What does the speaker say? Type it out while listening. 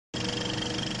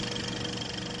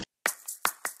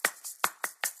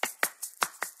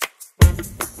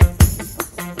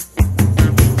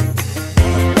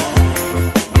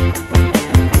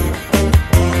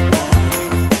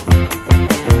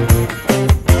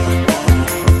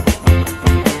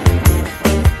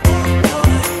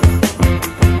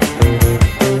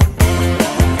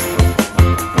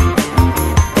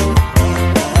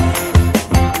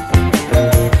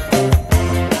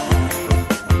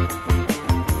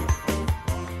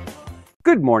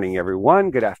Good morning, everyone.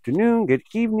 Good afternoon, good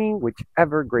evening,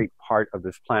 whichever great part of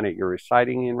this planet you're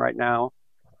residing in right now.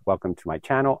 Welcome to my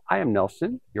channel. I am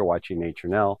Nelson. You're watching Nature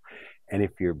Nell. And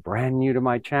if you're brand new to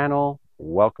my channel,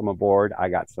 welcome aboard. I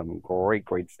got some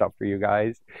great stuff for you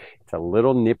guys. It's a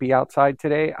little nippy outside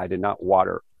today. I did not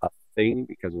water a thing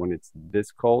because when it's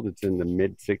this cold, it's in the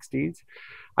mid 60s.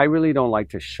 I really don't like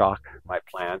to shock my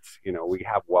plants. You know, we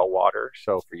have well water.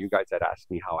 So for you guys that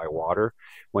ask me how I water,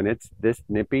 when it's this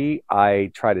nippy,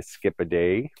 I try to skip a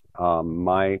day.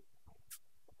 My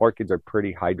orchids are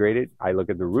pretty hydrated. I look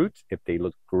at the roots. If they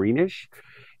look greenish,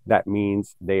 that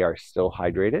means they are still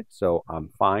hydrated. So I'm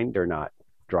fine. They're not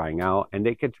drying out and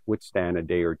they could withstand a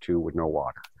day or two with no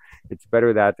water. It's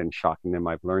better that than shocking them.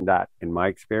 I've learned that in my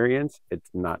experience. It's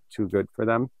not too good for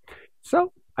them.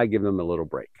 So I give them a little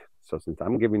break. So since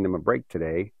I'm giving them a break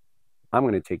today, I'm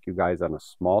going to take you guys on a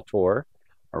small tour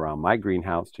around my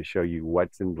greenhouse to show you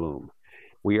what's in bloom.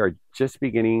 We are just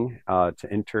beginning to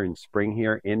enter in spring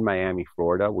here in Miami,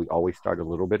 Florida. We always start a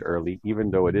little bit early,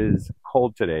 even though it is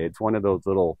cold today. It's one of those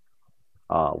little,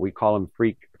 we call them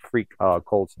freak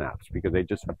cold snaps because they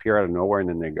just appear out of nowhere and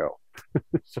then they go.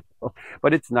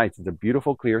 But it's nice. It's a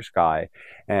beautiful clear sky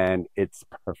and it's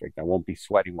perfect. I won't be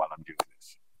sweating while I'm doing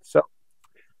this. So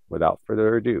without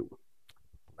further ado,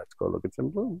 let's go look at some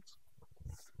blooms.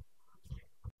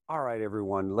 All right,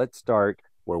 everyone, let's start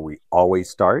where we always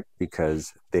start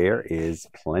because there is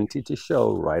plenty to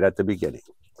show right at the beginning.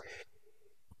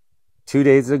 2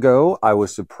 days ago, I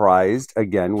was surprised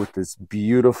again with this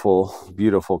beautiful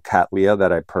cattleya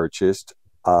that I purchased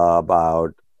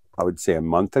about, I would say, a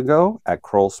month ago at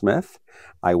Krull-Smith.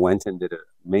 I went and did an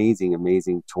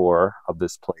amazing tour of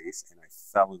this place and I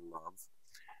fell in love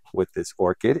with this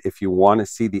orchid. If you want to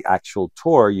see the actual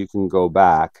tour, you can go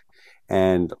back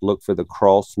and look for the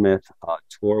Krull-Smith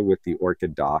tour with the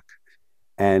orchid doc,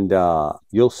 and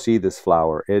you'll see this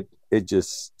flower. It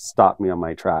just stopped me on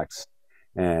my tracks.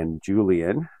 And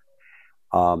Julian,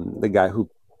 the guy who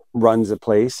runs the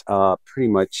place, pretty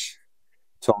much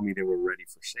told me they were ready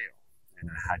for sale, and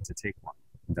I had to take one.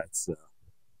 That's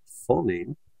full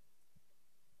name.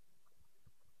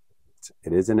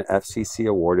 It is an FCC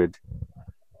awarded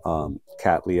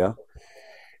cattleya,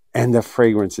 and the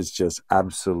fragrance is just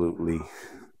absolutely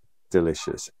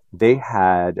delicious. They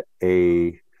had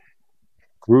a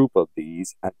group of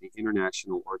these at the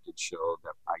International Orchid Show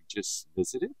that I just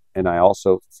visited, and I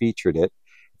also featured it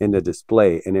in the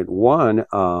display, and it won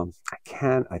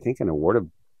I think an award of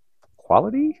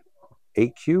quality,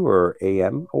 AQ or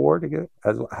AM award again.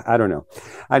 I don't know.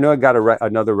 I know I got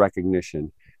another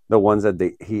recognition. The ones that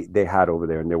they had over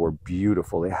there, and they were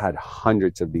beautiful. They had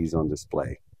hundreds of these on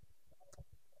display.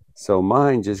 So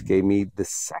mine just gave me the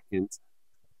second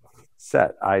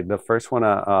set. The first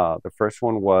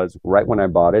one was right when I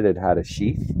bought it. It had a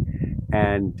sheath,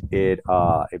 and it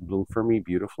bloomed for me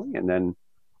beautifully. And then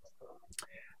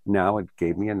now it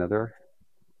gave me another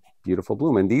beautiful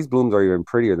bloom. And these blooms are even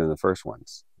prettier than the first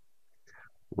ones.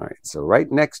 All right, so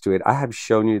right next to it, I had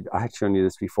shown you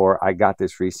this before. I got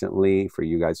this recently for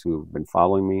you guys who have been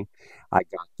following me. I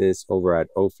got this over at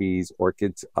Ophi's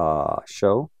Orchids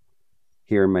show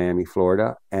here in Miami,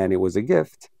 Florida, and it was a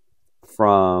gift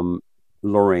from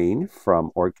Lorraine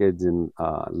from Orchids and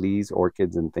Lee's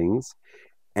Orchids and Things.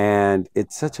 And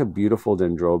it's such a beautiful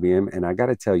dendrobium, and I got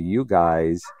to tell you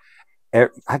guys,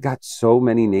 I got so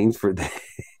many names for this.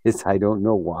 I don't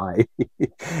know why.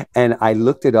 And I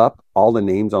looked it up, all the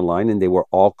names online, and they were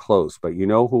all close. But you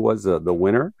know who was the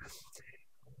winner?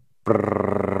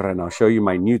 And I'll show you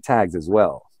my new tags as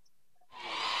well.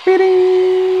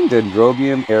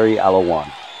 Dendrobium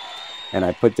arealawana. And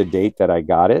I put the date that I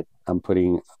got it. I'm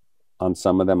putting on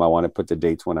some of them, I want to put the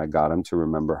dates when I got them to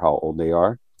remember how old they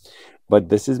are. But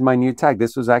this is my new tag.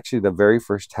 This was actually the very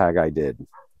first tag I did.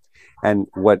 And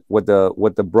what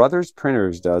the Brothers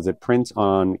Printers does, it prints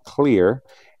on clear,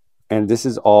 and this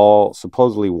is all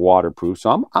supposedly waterproof.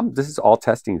 So this is all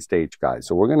testing stage, guys.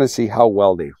 So we're going to see how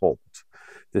well they hold.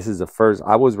 This is the first.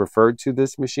 I was referred to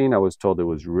this machine. I was told it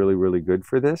was really good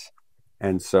for this.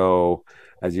 And so,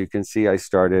 as you can see, I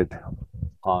started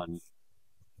on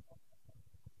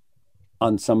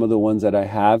some of the ones that I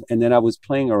have, and then I was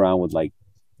playing around with like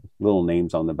little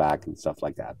names on the back and stuff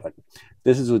like that. But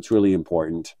this is what's really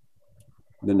important.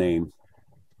 The name.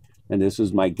 And this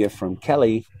was my gift from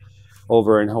Kelly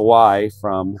over in Hawaii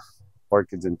from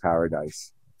Orchids in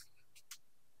Paradise.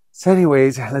 So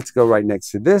anyways, let's go right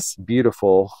next to this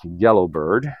beautiful yellow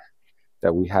bird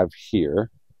that we have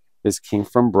here. This came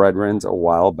from Brethren a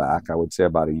while back. I would say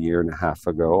about 1.5 years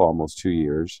ago, almost 2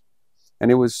 years.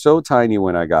 And it was so tiny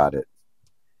when I got it.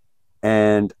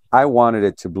 And I wanted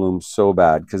it to bloom so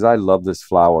bad because I love this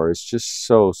flower. It's just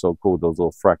so cool. Those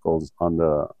little freckles on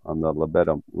the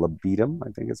labedum,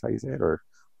 I think is how you say it, or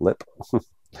lip.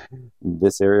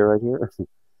 This area right here.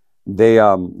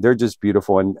 They're just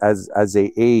beautiful, and as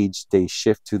they age, they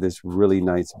shift to this really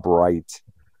nice bright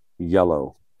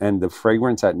yellow, and the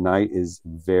fragrance at night is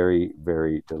very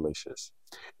delicious.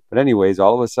 But anyways,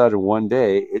 all of a sudden one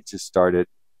day it just started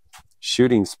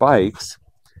shooting spikes,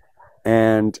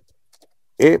 and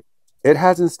it it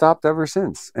hasn't stopped ever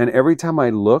since. And every time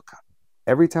I look,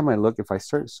 if I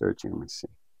start searching, let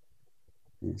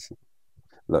me see.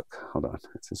 Look, hold on,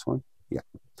 it's this one. Yeah,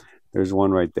 there's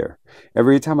one right there.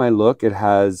 Every time I look, it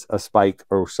has a spike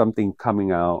or something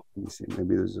coming out. Let me see,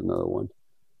 maybe there's another one.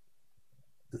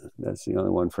 That's the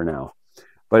only one for now,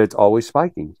 but it's always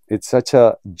spiking. It's such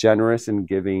a generous and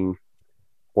giving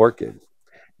orchid.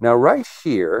 Now right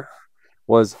here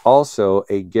was also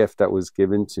a gift that was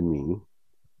given to me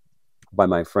by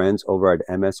my friends over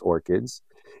at MS Orchids.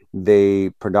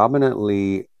 They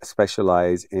predominantly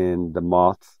specialize in the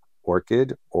moth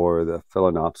orchid or the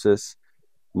Phalaenopsis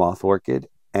moth orchid,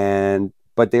 and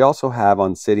but they also have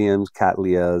oncidiums,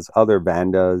 cattleyas, other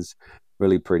vandas,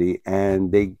 really pretty.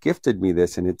 And they gifted me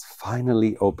this, and it's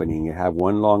finally opening. It had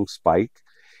one long spike,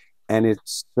 and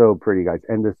it's so pretty, guys.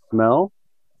 And the smell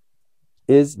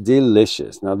is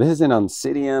delicious. Now this is an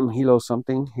oncidium, Hilo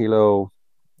something, Hilo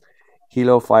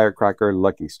Firecracker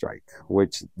Lucky Strike,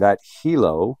 which that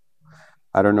Hilo,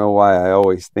 I don't know why I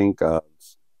always think of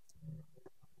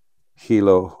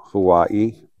Hilo,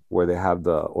 Hawaii, where they have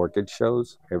the orchid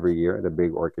shows every year, the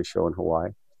big orchid show in Hawaii.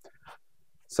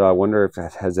 So I wonder if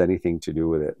that has anything to do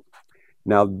with it.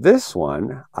 Now, this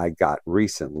one I got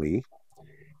recently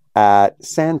at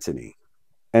Santony.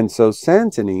 And so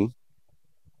Santony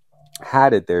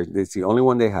had it there. It's the only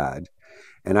one they had.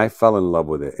 And I fell in love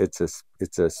with it. It's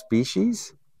a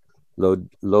species,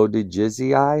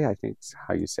 Lodegizii, I think is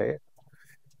how you say it.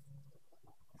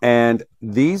 And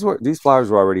these flowers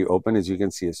were already open, as you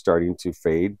can see, it's starting to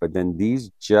fade, but then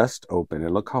these just open,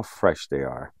 and look how fresh they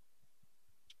are.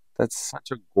 That's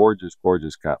such a gorgeous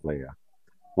cattleya.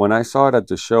 When I saw it at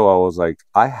the show, I was like,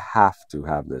 I have to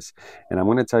have this. And I'm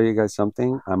going to tell you guys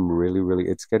something. I'm really,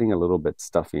 it's getting a little bit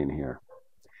stuffy in here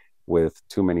with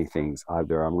too many things.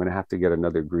 Either I'm going to have to get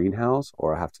another greenhouse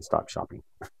or I have to stop shopping.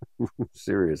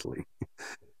 Seriously,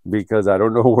 because I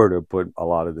don't know where to put a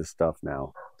lot of this stuff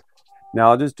now. Now,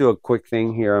 I'll just do a quick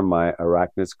thing here on my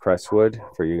Arachnus Crestwood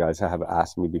for you guys that have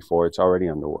asked me before. It's already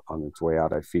on its way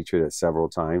out. I featured it several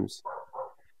times,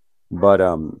 but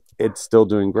it's still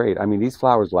doing great. I mean, these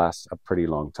flowers last a pretty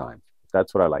long time.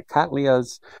 That's what I like.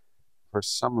 Cattleyas, for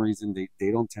some reason,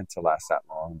 they don't tend to last that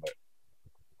long,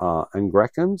 but and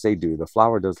Greckums, they do. The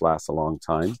flower does last a long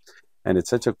time, and it's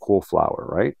such a cool flower,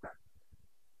 right?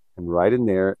 And right in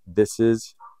there, this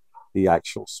is the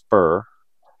actual spur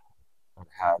that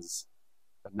has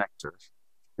the nectar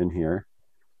in here,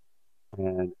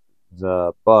 and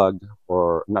the bug,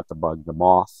 or not the bug, the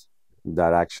moth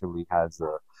that actually has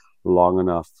a long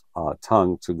enough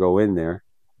tongue to go in there,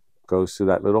 goes through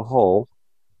that little hole,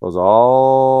 goes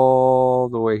all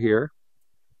the way here,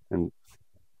 and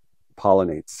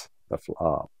pollinates the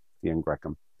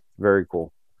Angrecum. Very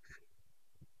cool.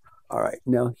 All right,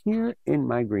 now here in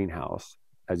my greenhouse,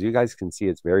 as you guys can see,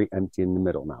 it's very empty in the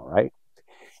middle now, right?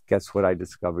 Guess what I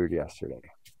discovered yesterday?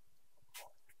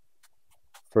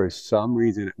 For some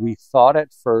reason, we thought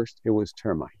at first it was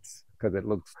termites because it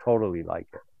looks totally like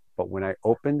it. But when I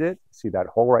opened it, see that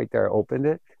hole right there, I opened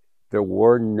it, there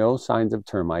were no signs of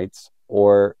termites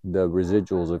or the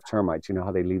residuals of termites. You know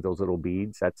how they leave those little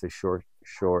beads? That's a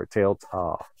short-tailed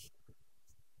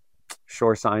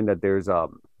sure sign that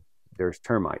there's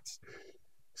termites.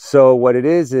 So what it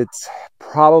is, it's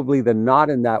probably the knot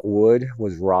in that wood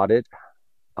was rotted,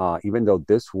 even though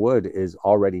this wood is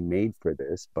already made for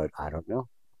this, but I don't know.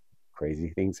 Crazy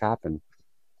things happen.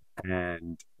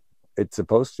 And it's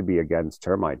supposed to be against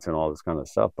termites and all this kind of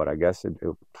stuff, but I guess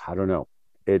I don't know.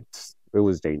 It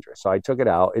was dangerous. So I took it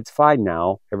out. It's fine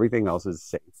now. Everything else is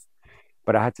safe.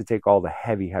 But I had to take all the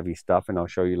heavy stuff, and I'll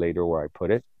show you later where I put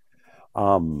it,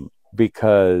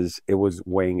 because it was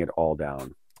weighing it all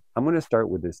down. I'm going to start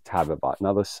with this Tabibot.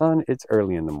 Now the sun, it's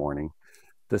early in the morning.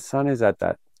 The sun is at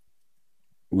that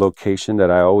location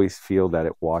that I always feel that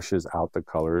it washes out the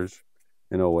colors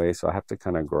in a way. So I have to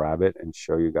kind of grab it and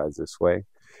show you guys this way.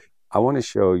 I want to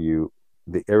show you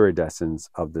the iridescence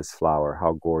of this flower,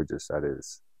 how gorgeous that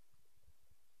is.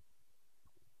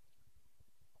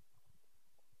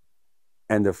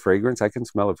 And the fragrance, I can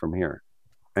smell it from here.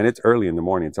 And it's early in the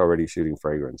morning. It's already shooting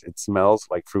fragrance. It smells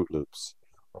like Fruit Loops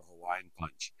or Hawaiian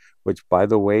Punch, which, by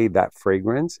the way, that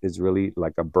fragrance is really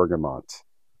like a bergamot.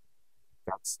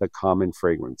 That's the common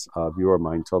fragrance. A viewer of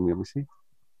mine told me, let me see.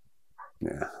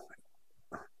 Yeah,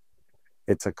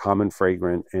 it's a common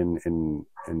fragrance in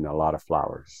a lot of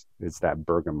flowers. It's that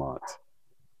bergamot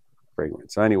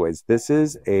fragrance. So, anyways, this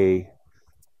is a.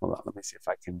 Hold on, let me see if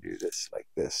I can do this like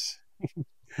this.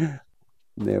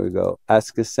 There we go.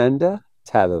 Ascasenda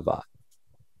taviva.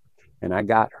 And I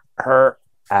got her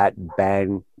at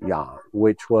Banyan,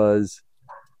 which was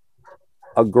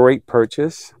a great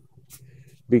purchase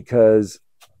because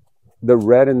the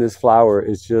red in this flower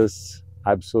is just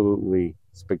absolutely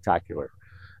spectacular.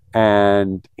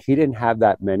 And he didn't have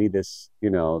that many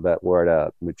that were at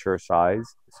a mature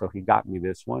size. So he got me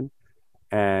this one.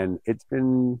 And it's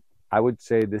been, I would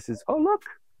say this is, oh, look,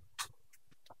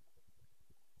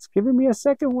 it's giving me a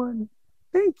second one.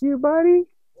 Thank you, buddy.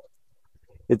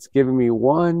 It's given me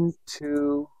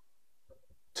two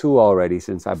already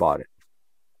since I bought it.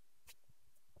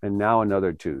 And now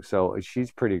another two. So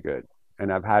she's pretty good.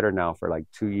 And I've had her now for like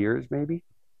 2 years, maybe.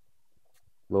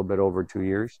 A little bit over 2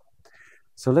 years.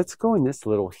 So let's go in this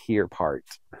little here part.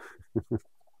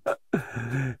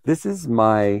 This is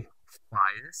my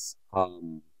bias.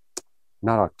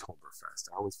 Not Oktoberfest.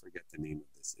 I always forget the name of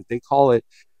this. They call it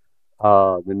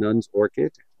the Nun's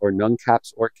Orchid or Nun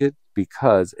Cap's Orchid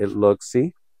because it looks,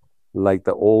 see, like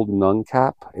the old nun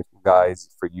cap. If you guys,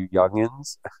 for you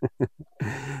youngins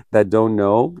that don't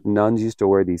know, nuns used to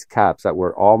wear these caps that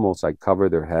were almost like cover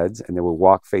their heads, and they would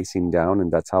walk facing down,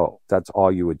 and that's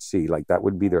all you would see. Like that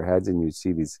would be their heads, and you'd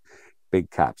see these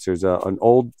big caps. There's an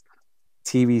old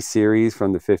TV series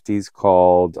from the 50s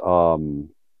called oh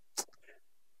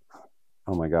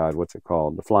my God, what's it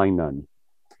called? The Flying Nun.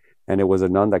 And it was a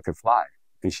nun that could fly.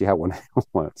 And she had one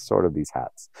sort of these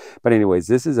hats. But anyways,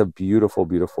 this is a beautiful,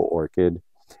 beautiful orchid.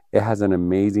 It has an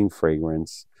amazing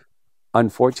fragrance.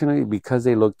 Unfortunately, because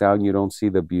they look down, you don't see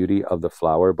the beauty of the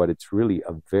flower, but it's really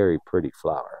a very pretty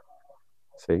flower.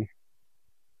 See?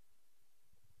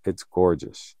 It's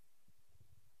gorgeous.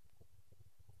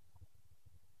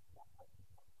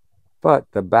 But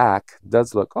the back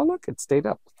does look, oh, look, it stayed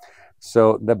up.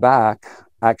 So the back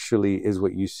actually is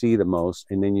what you see the most.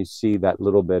 And then you see that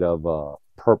little bit of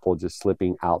purple just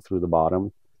slipping out through the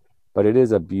bottom. But it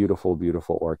is a beautiful,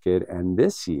 beautiful orchid. And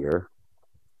this year,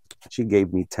 she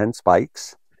gave me 10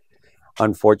 spikes.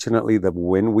 Unfortunately, the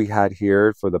wind we had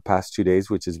here for the past 2 days,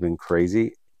 which has been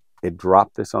crazy, it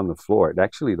dropped this on the floor.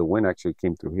 The wind actually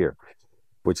came through here,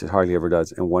 which it hardly ever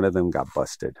does. And one of them got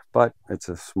busted. But it's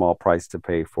a small price to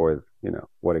pay for,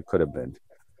 what it could have been.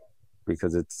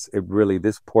 Because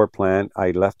this poor plant,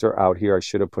 I left her out here. I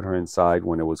should have put her inside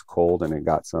when it was cold, and it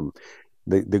got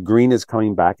the green is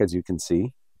coming back, as you can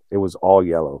see. It was all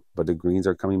yellow, but the greens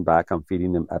are coming back. I'm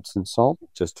feeding them Epsom salt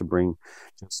just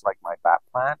like my bat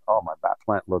plant. Oh, my bat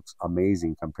plant looks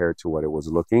amazing compared to what it was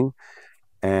looking.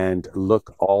 And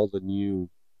look, all the new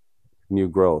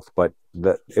growth, but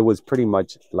it was pretty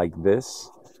much like this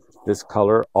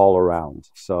color all around.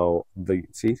 So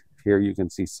see here, you can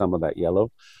see some of that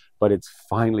yellow, but it's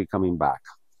finally coming back.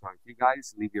 So if you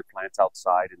guys leave your plants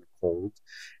outside in the cold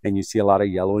and you see a lot of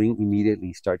yellowing,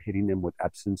 immediately start hitting them with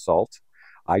Epsom salt.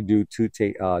 I do 2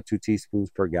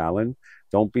 teaspoons per gallon.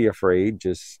 Don't be afraid.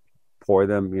 Just pour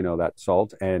them, that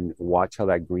salt, and watch how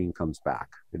that green comes back.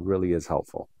 It really is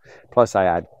helpful. Plus, I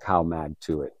add Cow Mag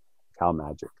to it. Cow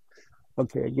Magic.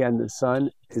 Okay, again, the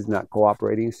sun is not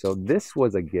cooperating. So this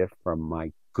was a gift from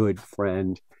my good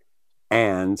friend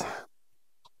and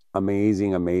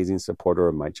amazing, amazing supporter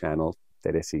of my channel,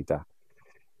 Teresita.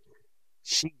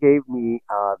 She gave me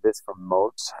this from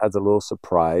Moats as a little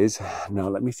surprise. Now,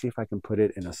 let me see if I can put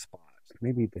it in a spot.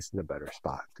 Maybe this is a better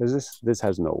spot because this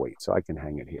has no weight, so I can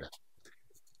hang it here.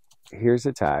 Here's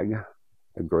a tag,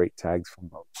 the great tags from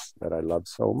Moats that I love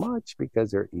so much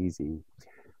because they're easy.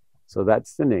 So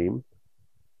that's the name.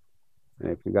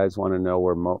 And if you guys want to know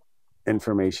where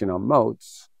information on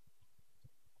Moats,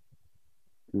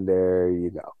 there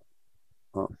you go.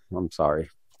 Oh, I'm sorry.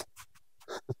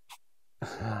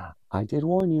 I did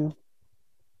warn you.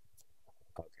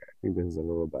 Okay, I think this is a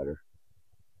little better.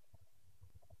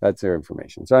 That's their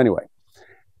information. So anyway,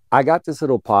 I got this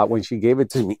little pot when she gave it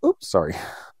to me. Oops, sorry.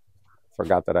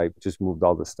 Forgot that I just moved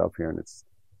all this stuff here, and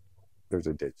there's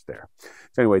a ditch there.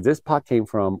 So anyway, this pot came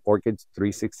from Orchids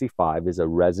 365. Is a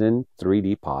resin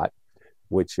 3D pot,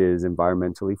 which is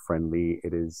environmentally friendly.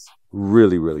 It is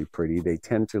really, really pretty. They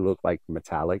tend to look like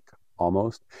metallic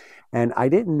almost. And I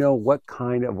didn't know what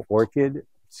kind of orchid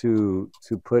to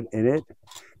put in it.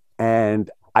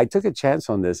 And I took a chance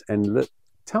on this, and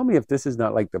tell me if this is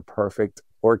not like the perfect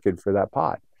orchid for that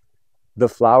pot. The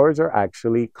flowers are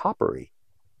actually coppery.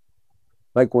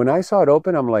 Like when I saw it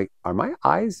open, I'm like, are my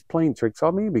eyes playing tricks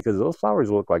on me? Because those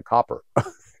flowers look like copper.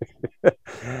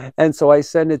 And so I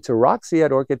sent it to Roxy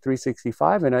at Orchid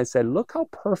 365 and I said, look how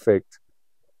perfect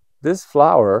this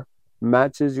flower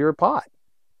matches your pot.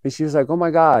 And she was like, oh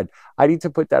my God, I need to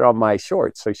put that on my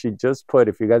shorts. So she just put,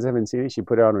 if you guys haven't seen it, she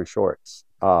put it on her shorts.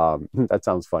 That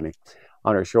sounds funny.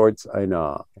 On her shorts in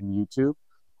YouTube.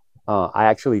 I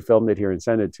actually filmed it here and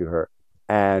sent it to her.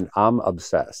 And I'm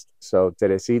obsessed. So,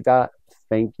 Teresita,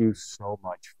 thank you so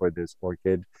much for this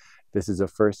orchid. This is the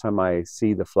first time I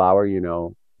see the flower,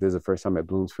 this is the first time it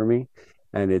blooms for me.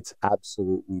 And it's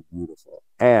absolutely beautiful.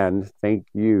 And thank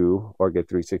you, Orchid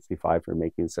 365, for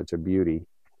making such a beauty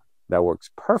that works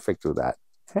perfect with that.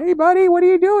 Hey, buddy, what are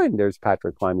you doing? There's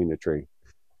Patrick climbing the tree.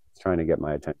 He's trying to get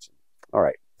my attention. All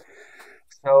right.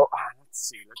 So let's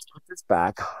see. Let's put this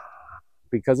back.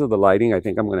 Because of the lighting, I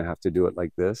think I'm going to have to do it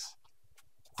like this.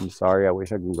 I'm sorry. I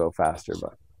wish I could go faster,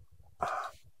 but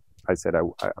I said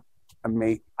I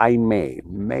may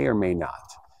or may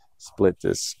not split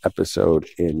this episode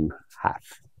in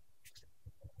half.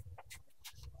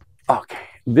 Okay.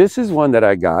 This is one that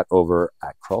I got over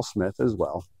at Krull-Smith as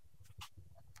well.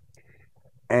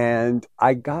 And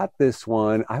I got this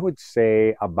one, I would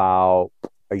say about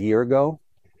a year ago.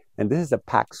 And this is a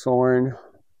Paxorn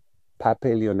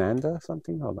Papilionanda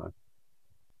something. Hold on.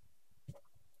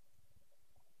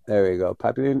 There we go.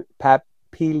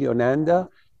 Papilionanda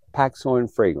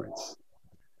Paxorn fragrance.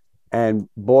 And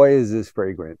boy, is this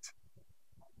fragrant.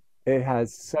 It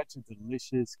has such a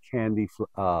delicious candy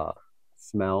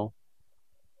smell.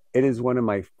 It is one of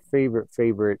my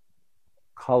favorite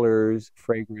colors,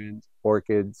 fragrance,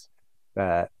 orchids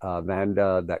that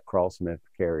Vanda, that Krull-Smith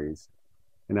carries.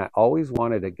 And I always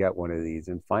wanted to get one of these.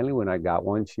 And finally, when I got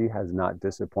one, she has not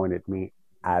disappointed me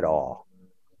at all.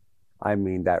 I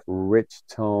mean, that rich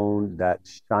tone, that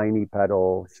shiny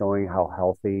petal, showing how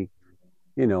healthy,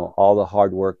 all the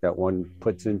hard work that one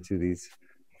puts into these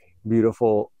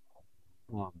beautiful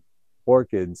um,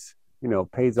 orchids,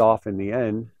 pays off in the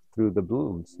end through the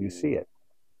blooms. You see it,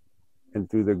 and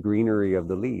through the greenery of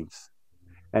the leaves.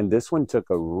 And this one took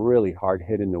a really hard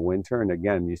hit in the winter. And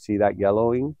again, you see that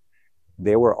yellowing?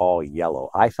 They were all yellow.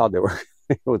 I thought they were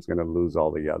it was going to lose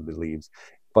all the leaves,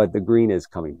 but the green is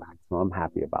coming back. So I'm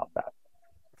happy about that.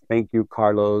 Thank you,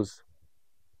 Carlos,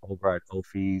 over at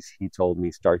Ophies. He told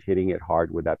me start hitting it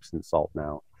hard with Epsom salt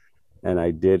now. And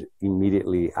I did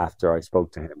immediately after I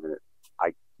spoke to him.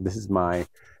 And this is my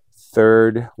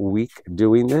third week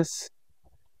doing this.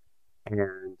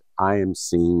 And I am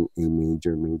seeing a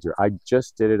major. I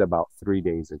just did it about 3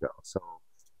 days ago. So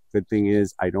good thing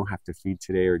is I don't have to feed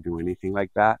today or do anything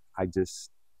like that.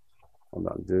 Hold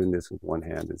on, doing this with one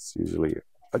hand is usually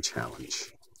a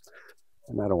challenge.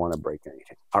 And I don't want to break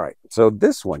anything. All right, so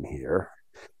this one here,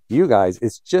 you guys,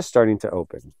 it's just starting to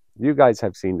open. You guys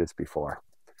have seen this before.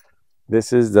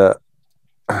 This is the,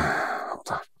 hold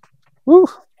on. Woo!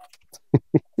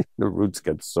 The roots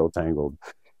get so tangled.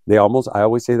 I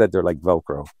always say that they're like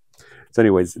Velcro. So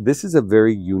anyways, this is a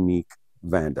very unique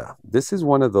Vanda. This is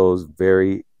one of those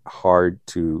very hard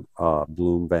to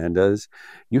bloom Vandas.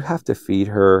 You have to feed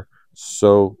her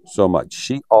so much.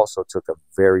 She also took a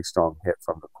very strong hit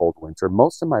from the cold winter.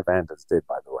 Most of my Vandas did,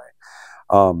 by the way.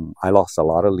 I lost a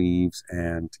lot of leaves,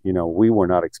 and we were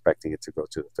not expecting it to go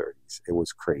to the 30s. It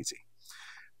was crazy.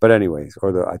 But anyways,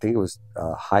 I think it was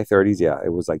high 30s. Yeah,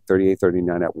 it was like 38,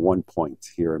 39 at one point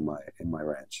here in my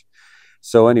ranch.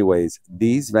 So anyways,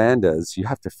 these Vandas, you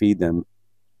have to feed them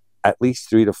at least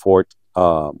 3 to 4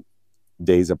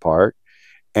 days apart,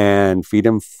 and feed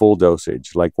them full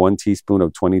dosage, like 1 teaspoon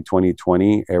of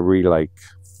 20 every like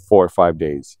 4 or 5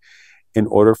 days, in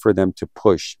order for them to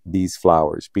push these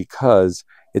flowers, because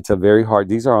it's a very hard,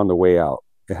 these are on the way out.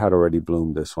 It had already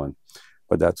bloomed, this one,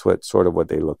 but that's what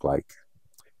they look like.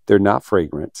 They're not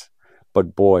fragrant,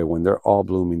 but boy, when they're all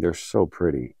blooming, they're so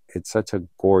pretty. It's such a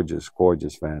gorgeous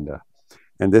Vanda.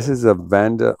 And this is a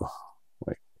Vanda,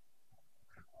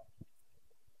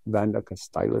 Vanda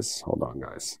Castylus. Hold on,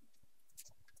 guys.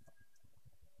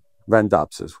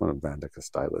 Vandopsis, one of Vanda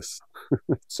Castylus.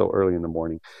 So early in the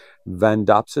morning.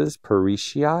 Vandopsis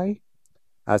parishii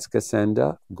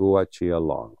Ascasenda guachia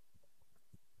long.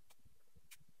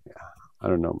 Yeah, I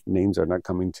don't know. Names are not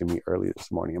coming to me early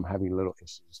this morning. I'm having little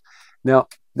issues. Now,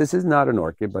 this is not an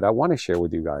orchid, but I want to share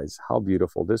with you guys how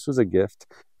beautiful. This was a gift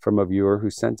from a viewer who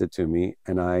sent it to me,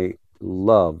 and I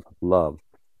love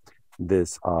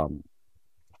this.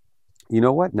 You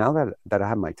know what? Now that I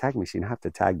have my tag machine, I have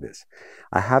to tag this.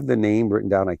 I have the name written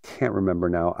down. I can't remember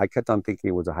now. I kept on thinking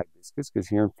it was a hibiscus because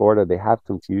here in Florida, they have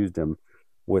confused them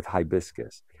with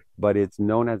hibiscus. but it's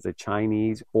known as the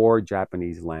Chinese or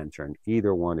Japanese lantern.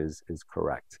 Either one is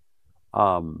correct.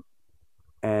 Um,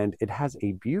 and it has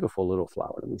a beautiful little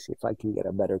flower. Let me see if I can get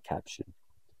a better caption.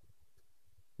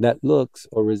 That looks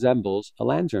or resembles a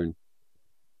lantern.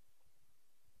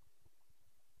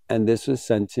 And this was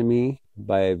sent to me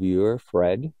by a viewer,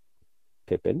 Fred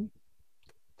Pippin.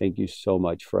 Thank you so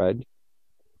much, Fred.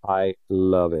 I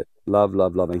love it. Love,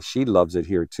 love, love. And she loves it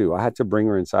here too. I had to bring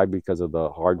her inside because of the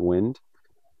hard wind.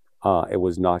 It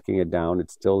was knocking it down. It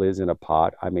still is in a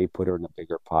pot. I may put her in a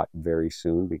bigger pot very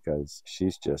soon because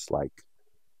she's just like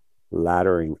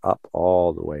laddering up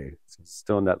all the way. It's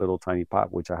still in that little tiny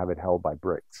pot, which I have it held by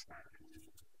bricks.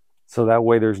 So that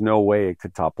way there's no way it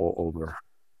could topple over.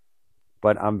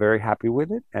 But I'm very happy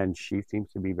with it, and she seems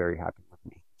to be very happy with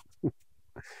me.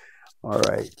 All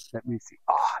right, let me see.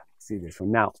 Let's see this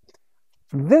one. Now,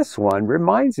 this one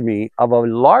reminds me of a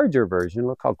larger version.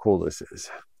 Look how cool this is.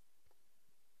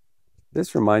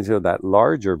 This reminds me of that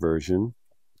larger version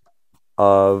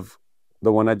of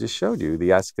the one I just showed you, the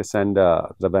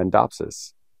Ascocenda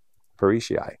Lavandopsis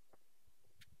Parisiae.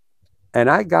 And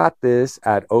I got this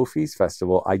at Ophi's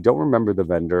Festival. I don't remember the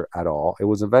vendor at all. It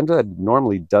was a vendor that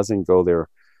normally doesn't go there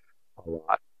a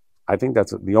lot. I think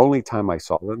that's the only time I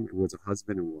saw them. It was a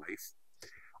husband and wife.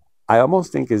 I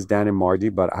almost think it's Dan and Margie,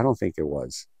 but I don't think it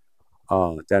was.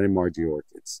 Dan and Margie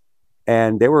Orchids.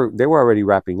 And they were already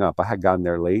wrapping up. I had gotten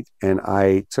there late, and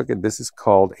I took it. This is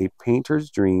called a Painter's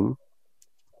Dream.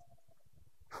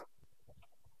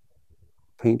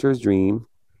 Painter's Dream,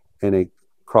 and a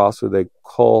cross with a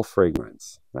Krull fragrance.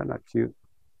 Is that not cute?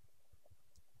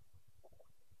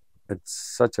 It's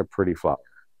such a pretty flower.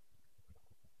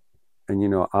 And you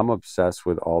know, I'm obsessed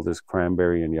with all this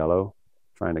cranberry and yellow,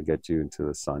 trying to get you into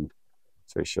the sun.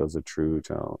 So it shows the true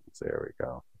tones. There we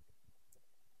go.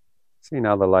 See,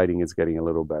 now the lighting is getting a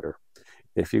little better.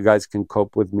 If you guys can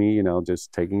cope with me, you know,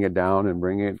 just taking it down and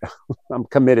bringing it, I'm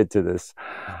committed to this.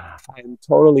 I am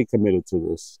totally committed to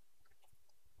this.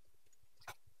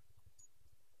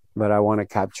 But I want to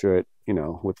capture it, you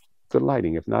know, with good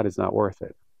lighting. If not, it's not worth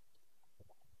it.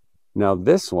 Now,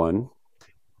 this one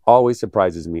always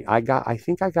surprises me. I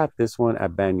think I got this one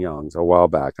at Bang Young's a while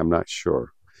back. I'm not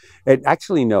sure.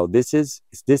 Actually, no, this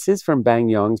is from Bang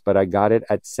Young's, but I got it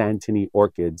at Santini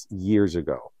Orchids years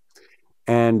ago.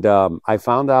 And I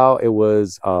found out it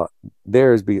was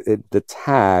the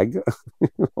tag.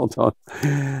 Hold on,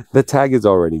 the tag is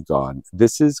already gone.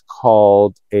 This is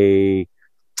called a.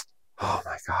 Oh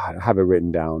my God, I have it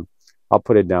written down. I'll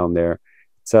put it down there.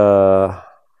 It's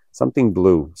something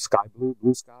blue, sky blue,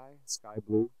 sky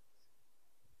blue.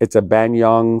 It's a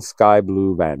Banyang sky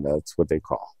blue vanda. That's what they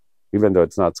call. Even though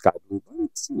it's not sky blue, but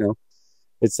it's, you know,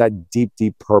 it's that deep,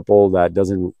 deep purple that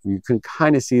doesn't, you can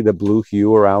kind of see the blue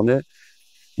hue around it.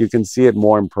 You can see it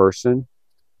more in person,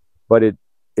 but it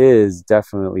is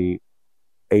definitely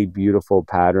a beautiful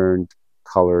patterned,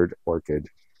 colored orchid.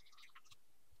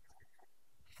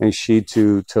 And she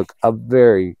too took a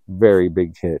very, very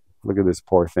big hit. Look at this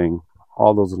poor thing.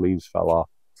 All those leaves fell off.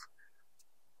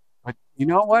 But you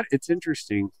know what? It's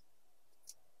interesting.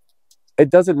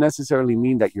 It doesn't necessarily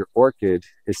mean that your orchid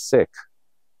is sick.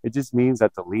 It just means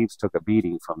that the leaves took a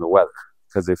beating from the weather.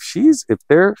 Because if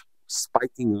they're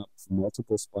spiking up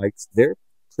multiple spikes, they're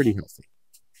pretty healthy.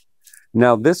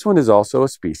 Now, this one is also a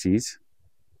species.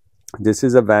 This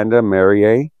is a Vanda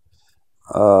Mariae.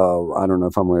 I don't know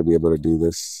if I'm going to be able to do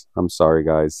this. I'm sorry,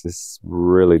 guys. This is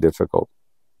really difficult.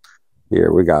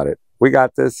 Here, we got it. We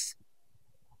got this.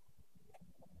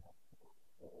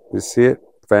 You see it?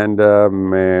 Vanda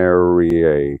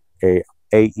Mariae.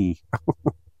 A-E.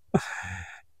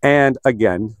 And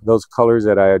again, those colors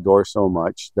that I adore so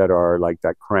much that are like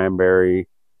that cranberry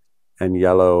and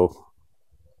yellow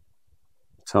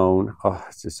tone. Oh,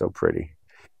 it's just so pretty.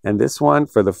 And this one,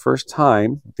 for the first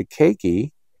time, the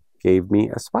keiki gave me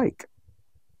a spike.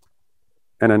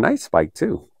 And a nice spike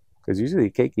too. Because usually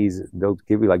keikis, they'll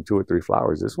give you like 2 or 3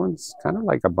 flowers. This one's kind of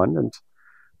like abundant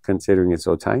considering it's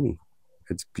so tiny.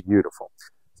 It's beautiful.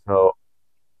 So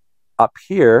up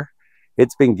here,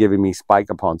 it's been giving me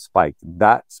spike upon spike.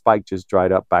 That spike just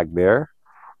dried up back there.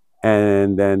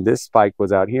 And then this spike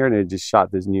was out here and it just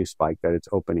shot this new spike that it's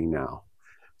opening now.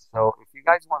 So if you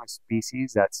guys want a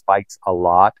species that spikes a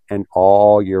lot and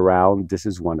all year round, this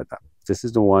is one of them. This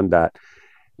is the one that,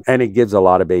 and it gives a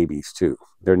lot of babies too.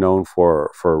 They're known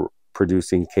for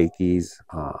producing keikis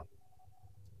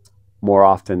more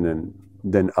often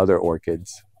than other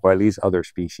orchids, or at least other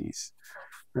species.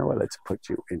 Now, well, let's put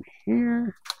you in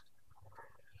here.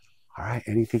 All right,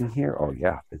 anything here? Oh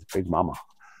yeah, it's Big Mama.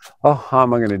 Oh, how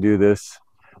am I going to do this?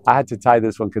 I had to tie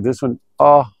this one because this one,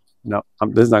 oh no,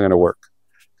 this is not going to work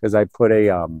because I put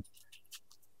a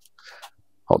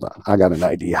Hold on, I got an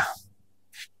idea.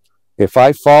 If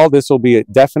I fall, this will be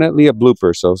definitely a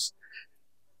blooper. So,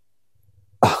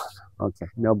 okay,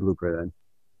 no blooper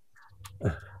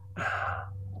then.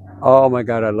 Oh my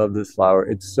God, I love this flower.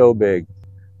 It's so big.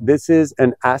 This is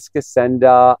an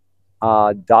Ascasenda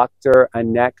Dr.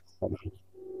 Anek.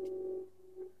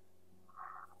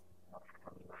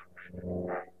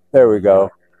 There we go.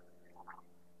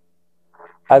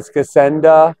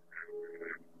 Ascasenda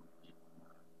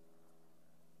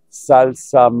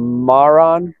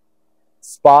salsamaran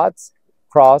spots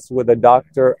crossed with a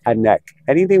Dr. Anek.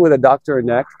 Anything with a Dr.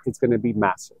 Anek, it's going to be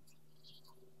massive.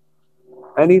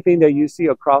 Anything that you see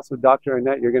across with Dr.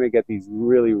 Anek, you're going to get these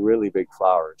really, really big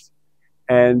flowers.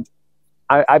 And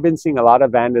I've been seeing a lot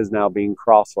of Vandas now being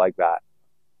crossed like that.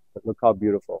 But look how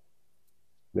beautiful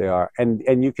they are.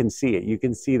 And you can see it. You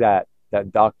can see that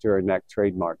Dr. Anek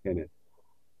trademark in it.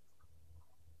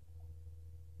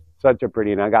 Such a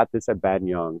pretty. And I got this at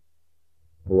Banyang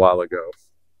a while ago.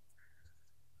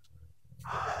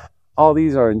 All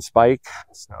these are in spike,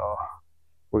 so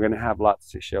we're going to have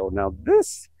lots to show. Now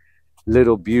this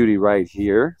little beauty right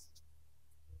here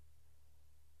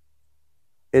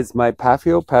is my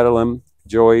Paphiopedilum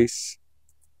Joyce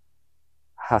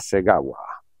Hasegawa.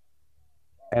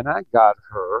 And I got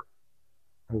her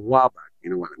a while back. You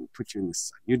know what? Let me put you in the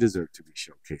sun. You deserve to be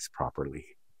showcased properly.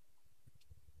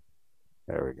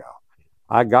 There we go.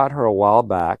 I got her a while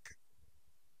back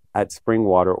at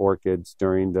Springwater Orchids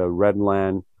during the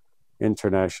Redland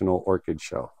International Orchid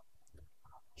Show.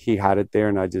 He had it there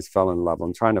and I just fell in love.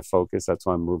 I'm trying to focus. That's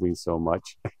why I'm moving so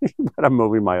much. But I'm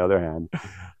moving my other hand.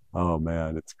 Oh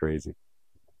man, it's crazy.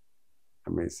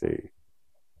 Let me see.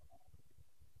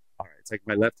 All right, it's like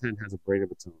my left hand has a braid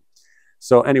of its own.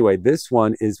 So anyway, this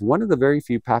one is one of the very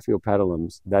few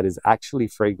Paphiopedilums that is actually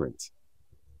fragrant.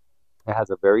 It has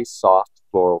a very soft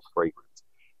floral fragrance.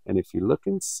 And if you look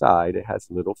inside, it has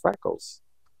little freckles.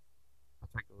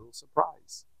 It's like a little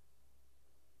surprise.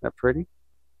 Isn't that pretty?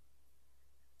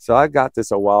 So I got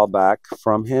this a while back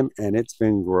from him and it's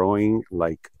been growing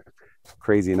like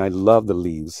crazy. And I love the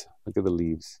leaves. Look at the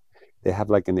leaves. They have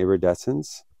like an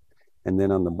iridescence. And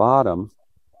then on the bottom,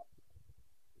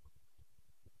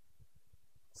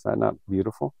 is that not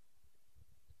beautiful?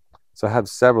 So I have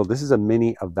several. This is a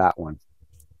mini of that one.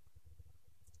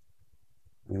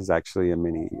 This is actually a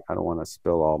mini. I don't want to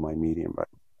spill all my medium, but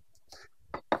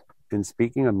and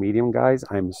speaking of medium, guys,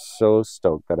 I'm so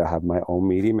stoked that I have my own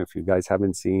medium. If you guys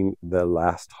haven't seen the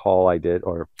last haul I did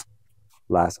or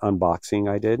last unboxing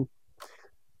I did,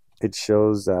 it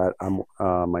shows that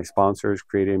my sponsors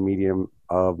created a medium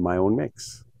of my own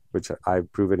mix, which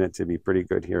I've proven it to be pretty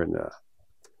good here in the.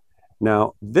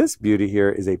 Now, this beauty here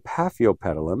is a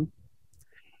Paphiopedilum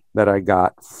that I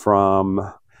got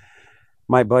from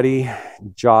my buddy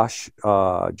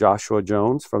Joshua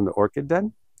Jones from the Orchid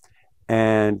Den.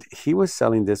 And he was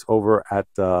selling this over at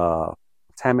the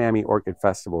Tamami Orchid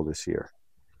Festival this year.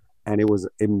 And it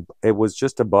was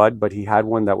just a bud, but he had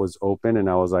one that was open. And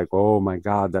I was like, oh my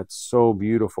God, that's so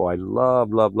beautiful. I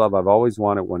love, love, love. I've always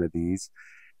wanted one of these.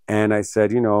 And I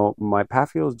said, you know, my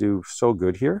Paphios do so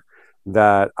good here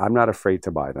that I'm not afraid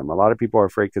to buy them. A lot of people are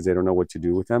afraid because they don't know what to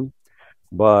do with them.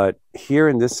 But here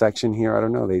in this section here, I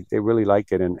don't know, they really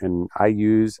like it. And I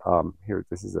use, here,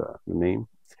 this is the name.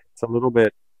 It's a little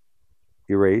bit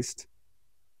erased.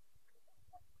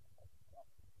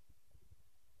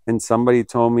 And somebody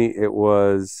told me it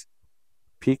was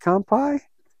pecan pie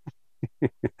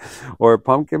or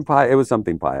pumpkin pie. It was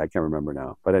something pie. I can't remember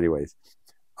now. But anyways,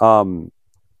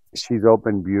 she's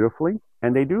opened beautifully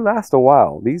and they do last a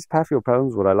while. These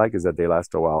Paphiopedilums, what I like is that they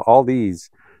last a while. All these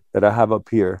that I have up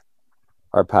here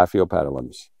are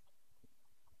Paphiopedilums.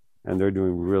 And they're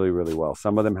doing really, really well.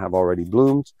 Some of them have already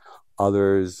bloomed.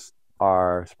 Others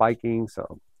are spiking.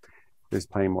 So there's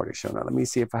plenty more to show. Now, let me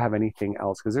see if I have anything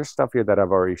else, because there's stuff here that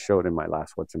I've already showed in my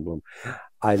last What's in Bloom.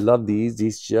 I love these.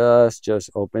 These just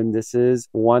opened. This is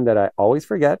one that I always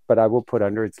forget, but I will put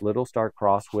under its Little Star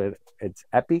cross with its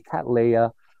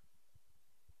Epicattleya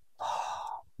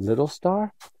Little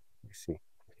Star. Let me see.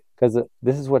 Because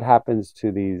this is what happens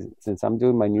to these. Since I'm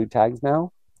doing my new tags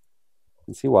now,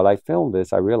 and see, while I film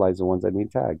this, I realize the ones that need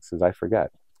tags, because I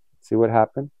forget. See what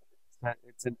happened?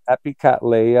 It's an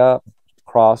Epicattleya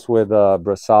cross with a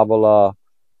Brassavola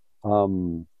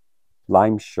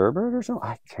lime sherbet or something.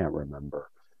 I can't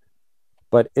remember.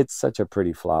 But it's such a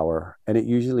pretty flower. And it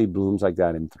usually blooms like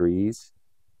that in threes.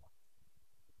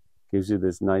 Gives you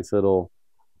this nice little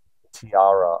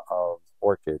tiara of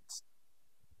orchids.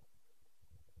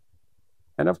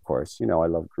 And of course, you know, I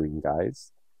love green,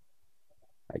 guys.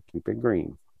 I keep it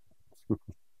green.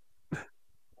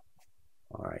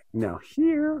 All right, now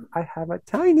here I have a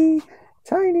tiny,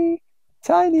 tiny,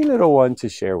 tiny little one to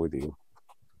share with you.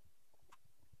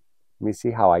 Let me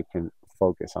see how I can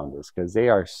focus on this because they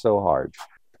are so hard.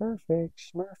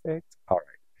 Perfect, perfect. All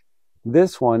right.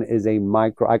 This one is a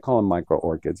micro, I call them micro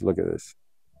orchids. Look at this.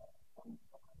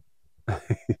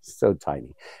 It's so tiny.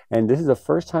 And this is the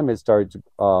first time it started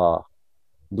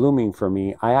blooming for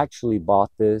me. I actually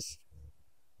bought this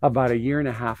about a year and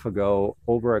a half ago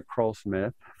over at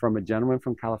Krull-Smith from a gentleman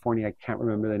from California. I can't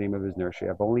remember the name of his nursery.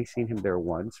 I've only seen him there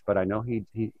once, but I know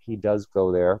he does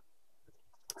go there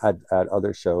at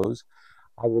other shows.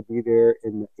 I will be there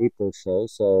in the April show,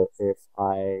 so if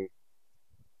I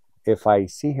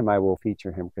see him, I will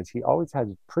feature him because he always has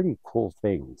pretty cool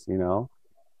things, you know.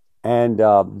 And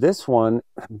this one,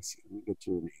 let me see, let me get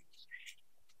you a name.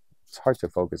 It's hard to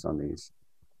focus on these.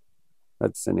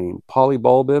 That's the name.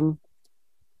 Polybulbum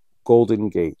Golden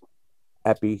Gate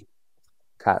Epi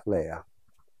Cattleya.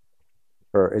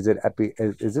 Or is it epi?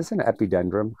 Is this an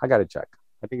epidendrum? I gotta check.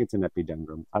 I think it's an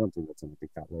epidendrum. I don't think it's an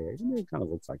epicatleya. It kind of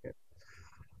looks like it.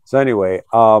 So anyway,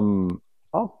 oh,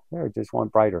 there, it just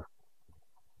went brighter.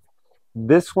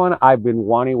 This one I've been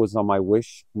wanting, was on my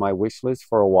wish list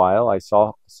for a while. I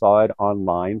saw it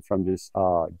online from this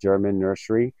German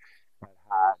nursery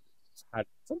that had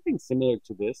something similar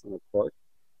to this in a cork,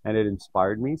 and it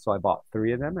inspired me. So I bought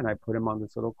three of them and I put them on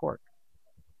this little cork,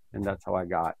 and that's how I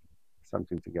got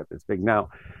something to get this big. Now,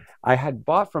 I had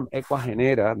bought from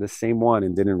Ecuagenera the same one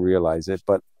and didn't realize it,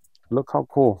 but look how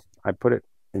cool. I put it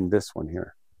in this one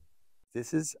here.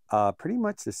 This is pretty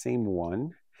much the same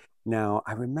one. Now,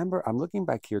 I remember, I'm looking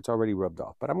back here, it's already rubbed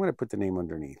off, but I'm going to put the name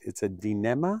underneath. It's a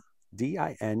Dinema,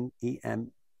 Dinema,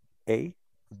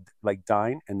 like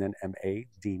dine, and then M-A,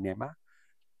 Dinema,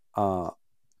 uh,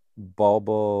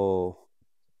 bulbo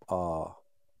uh,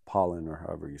 pollen, or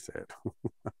however you say it.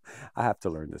 I have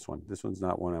to learn this one. This one's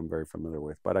not one I'm very familiar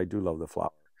with, but I do love the flower.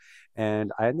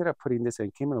 And I ended up putting this in,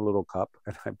 it came in a little cup,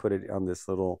 and I put it on this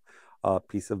little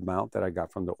piece of mount that I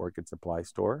got from the orchid supply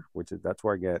store, which is, that's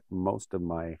where I get most of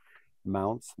my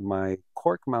mounts. My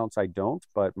cork mounts I don't,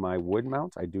 but my wood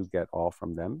mounts I do get all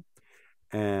from them.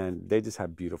 And they just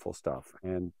have beautiful stuff.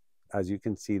 And as you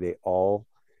can see, they all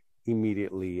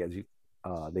immediately, as you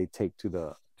they take to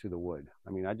the wood.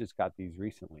 I mean, I just got these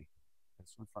recently.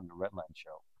 This one from the Redland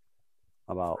show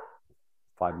about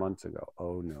 5 months ago.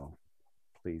 Oh no,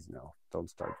 please no, don't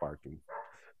start barking.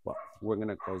 Well, we're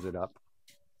gonna close it up.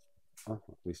 Oh,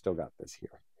 we still got this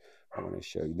here. I want to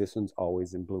show you. This one's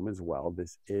always in bloom as well.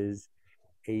 This is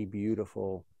a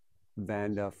beautiful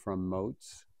Vanda from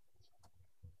Moats.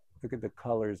 Look at the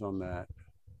colors on that.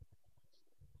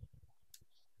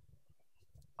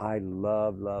 I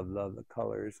love, love, love the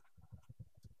colors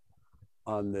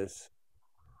on this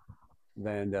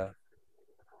Vanda.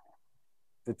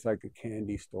 It's like a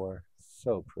candy store.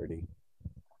 So pretty.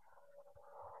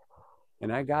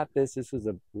 And I got this. This was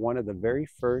one of the very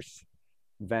first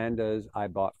Vandas I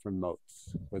bought from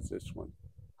Moats, was this one.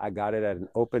 I got it at an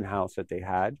open house that they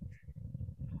had.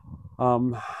 Let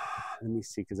me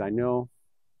see, because I know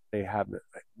they have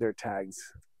their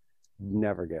tags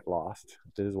never get lost.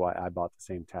 This is why I bought the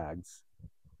same tags.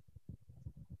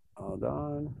 Hold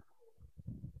on.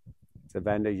 It's a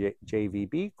Vanda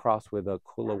JVB crossed with a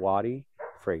Kulawati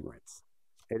fragrance.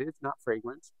 It is not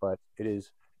fragrance, but it is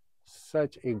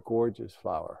such a gorgeous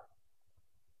flower.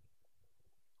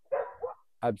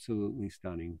 Absolutely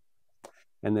stunning.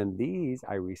 And then these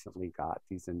I recently got,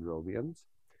 these Dendrobiums,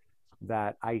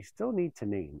 that I still need to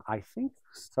name. I think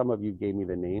some of you gave me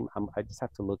the name. I just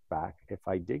have to look back. If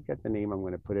I did get the name, I'm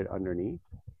going to put it underneath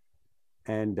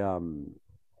and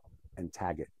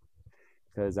tag it,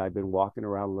 because I've been walking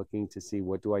around looking to see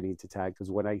what do I need to tag,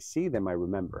 because when I see them, I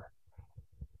remember.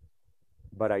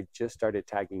 But I just started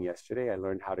tagging yesterday. I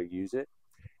learned how to use it.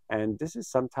 And this is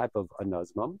some type of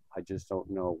anosmum. I just don't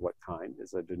know what kind.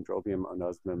 It's a Dendrobium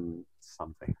anosmum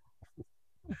something.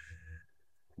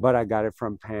 But I got it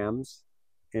from Pam's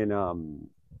in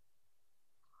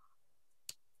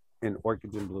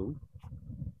Orchids in Bloom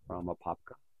from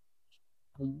Apopka.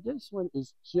 And this one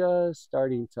is just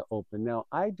starting to open. Now,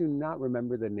 I do not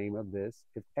remember the name of this.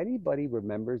 If anybody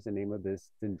remembers the name of this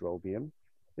Dendrobium,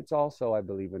 it's also, I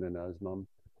believe, an anosmum.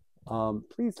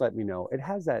 Please let me know. It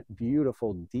has that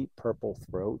beautiful deep purple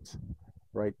throat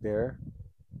right there.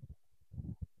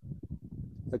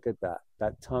 Look at that.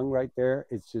 That tongue right there,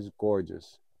 it's just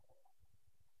gorgeous.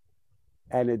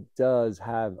 And it does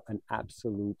have an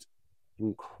absolute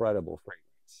incredible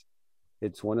fragrance.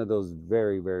 It's one of those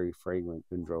very, very fragrant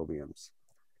Dendrobiums.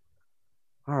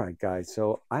 All right, guys,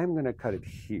 so I'm going to cut it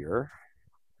here.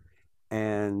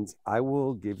 And I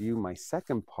will give you my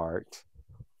second part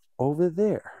over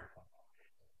there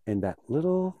in that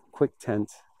little quick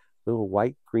tent, little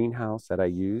white greenhouse that I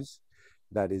use,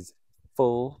 that is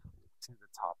full to the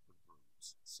top of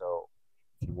blooms. So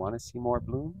if you want to see more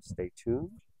blooms, stay tuned.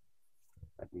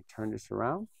 Let me turn this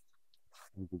around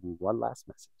and give you one last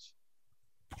message.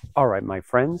 All right, my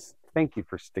friends, thank you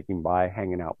for sticking by,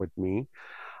 hanging out with me.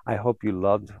 I hope you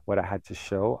loved what I had to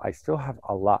show. I still have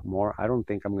a lot more. I don't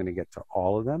think I'm going to get to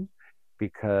all of them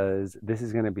because this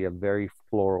is going to be a very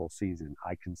floral season.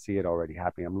 I can see it already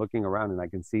happening. I'm looking around and I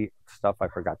can see stuff I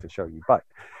forgot to show you, but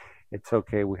it's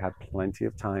okay. We have plenty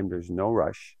of time. There's no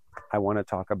rush. I want to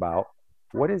talk about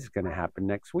what is going to happen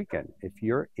next weekend. If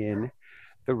you're in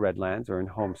the Redlands or in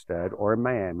Homestead or in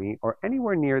Miami or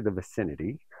anywhere near the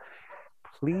vicinity,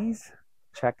 please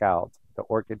check out the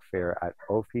Orchid Fair at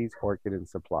Ophi's Orchid and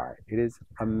Supply. It is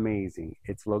amazing.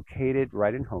 It's located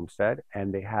right in Homestead,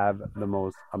 and they have the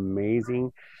most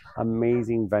amazing,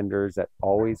 amazing vendors that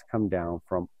always come down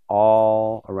from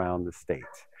all around the state.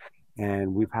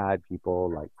 And we've had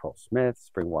people like Krull-Smith,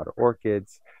 Springwater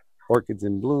Orchids, Orchids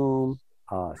In Bloom,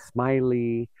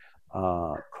 Smiley,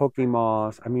 Cookie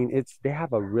Moss. I mean, they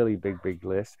have a really big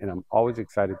list, and I'm always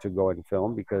excited to go and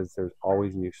film because there's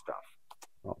always new stuff.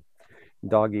 Well,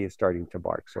 doggy is starting to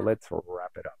bark, so let's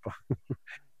wrap it up.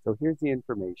 So here's the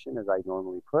information as I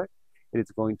normally put. It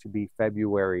is going to be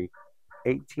February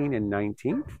 18th and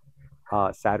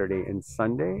 19th, Saturday and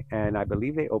Sunday, and I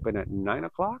believe they open at 9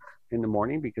 o'clock in the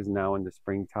morning because now in the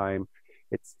springtime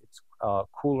it's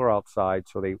cooler outside,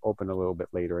 so they open a little bit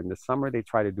later. In the summer they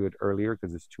try to do it earlier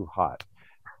because it's too hot.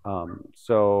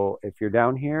 So if you're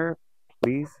down here,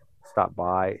 please stop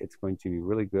by. It's going to be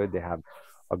really good. They have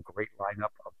a great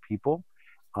lineup of people.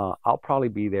 I'll probably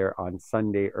be there on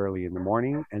Sunday early in the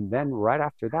morning, and then right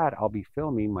after that I'll be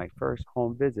filming my first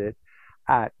home visit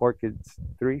at Orchids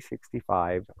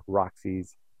 365,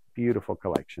 Roxy's beautiful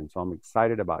collection. So I'm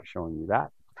excited about showing you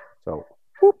that. So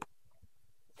whoop,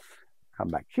 come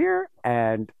back here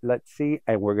and let's see.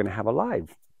 And we're going to have a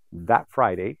live that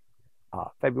Friday,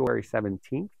 February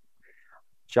 17th.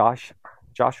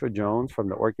 Joshua Jones from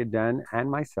the Orchid Den and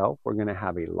myself, we're going to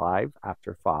have a live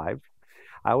after 5.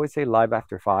 I always say live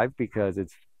after 5 because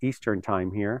it's Eastern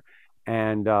time here.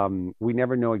 And we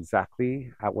never know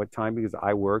exactly at what time because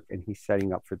I work and he's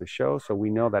setting up for the show. So we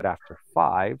know that after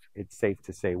 5, it's safe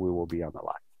to say we will be on the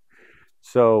live.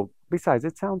 So besides,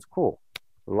 it sounds cool.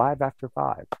 Live after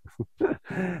 5.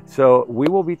 So we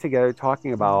will be together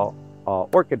talking about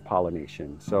orchid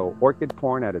pollination. So orchid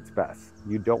porn at its best.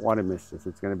 You don't want to miss this.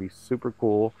 It's going to be super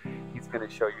cool. He's going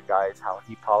to show you guys how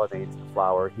he pollinates the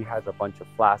flower. He has a bunch of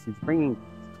flasks.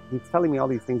 He's telling me all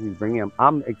these things he's bringing.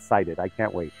 I'm excited. I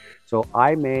can't wait. So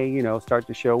I may, start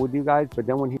the show with you guys, but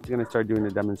then when he's going to start doing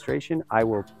the demonstration, I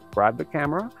will grab the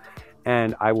camera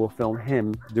and I will film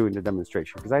him doing the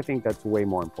demonstration because I think that's way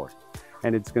more important.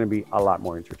 And it's going to be a lot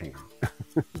more entertaining.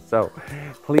 So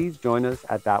please join us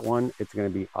at that one. It's going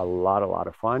to be a lot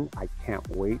of fun. I can't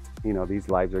wait. These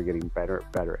lives are getting better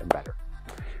and better.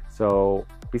 So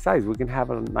besides, we can have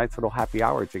a nice little happy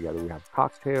hour together. We have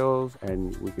cocktails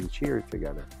and we can cheer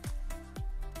together.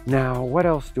 Now, what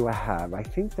else do I have? I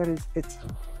think that is it.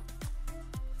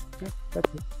 Yeah,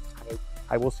 that's it.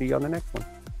 I will see you on the next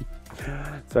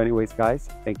one. So anyways, guys,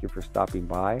 thank you for stopping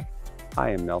by.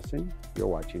 I am Nelson. You're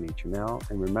watching Nature Now.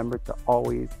 And remember to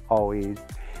always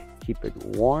keep it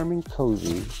warm and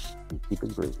cozy and keep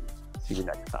it breezy. See you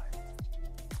next time.